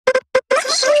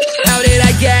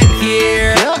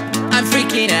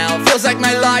feels like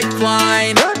my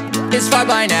lifeline is far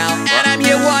by now, and I'm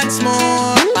here once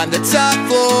more on the top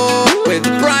floor with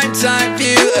a primetime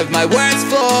view of my worst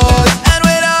flaws. And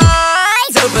with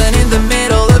eyes open in the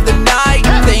middle of the night,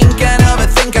 think and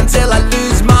overthink until I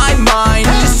lose my mind.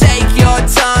 Just take your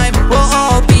time, we'll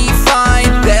all be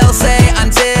fine. They'll say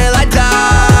until I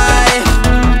die.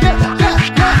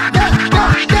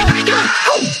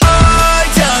 I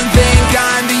don't think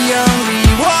I'm the only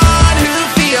one who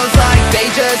feels like they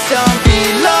just don't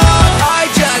belong. I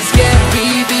just can't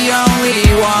be the only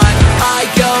one. I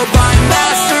go by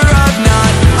master of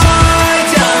none. I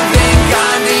don't think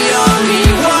I'm the only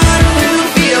one who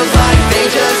feels like they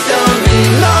just don't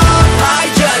belong. I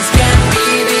just can't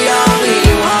be the only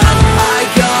one. I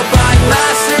go by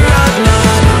master of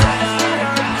none.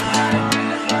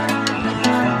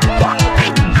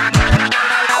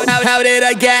 How did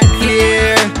I get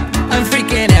here? I'm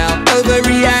freaking out,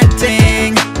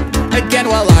 overreacting again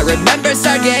while I remember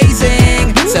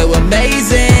stargazing. So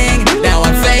amazing, now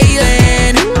I'm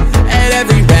failing at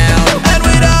every round. And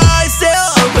with eyes still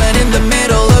open in the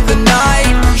middle of the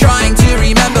night, trying to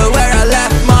remember where I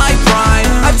left my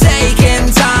prime. I've taken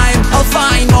time, I'll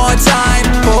find more time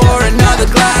for another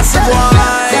glass of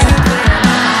wine.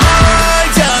 I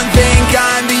don't think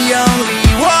I'm the only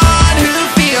one who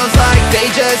feels like they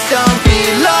just don't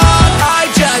belong. I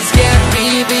just can't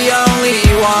be the only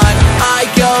one. I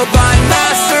go by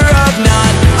master of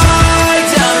none. I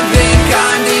don't think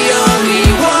I'm the only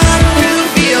one who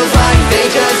feels like they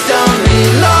just don't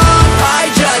belong. I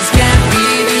just can't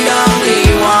be the only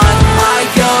one. I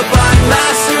go by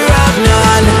master of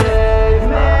none.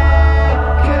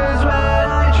 'Cause when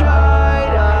I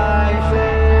tried, I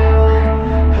failed.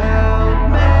 Help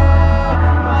me,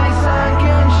 my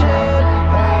sunken ship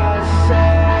has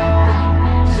sailed.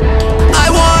 I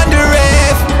wonder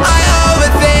if I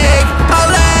overthink.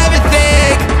 I'll ever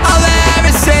think, I'll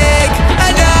ever sink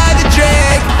another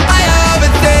drink. I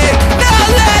overthink, no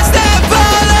less than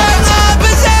polar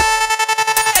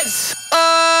opposites.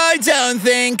 I don't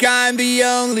think I'm the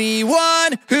only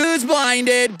one who's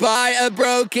blinded by a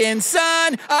broken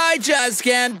sun. I just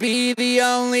can't be the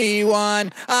only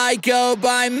one. I go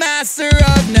by master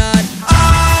of none.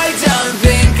 I don't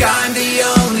think I'm the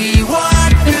only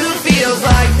one who feels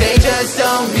like they just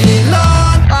don't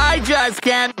belong. I just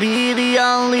can't be the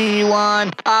only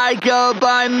one. I go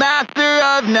by master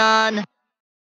of none.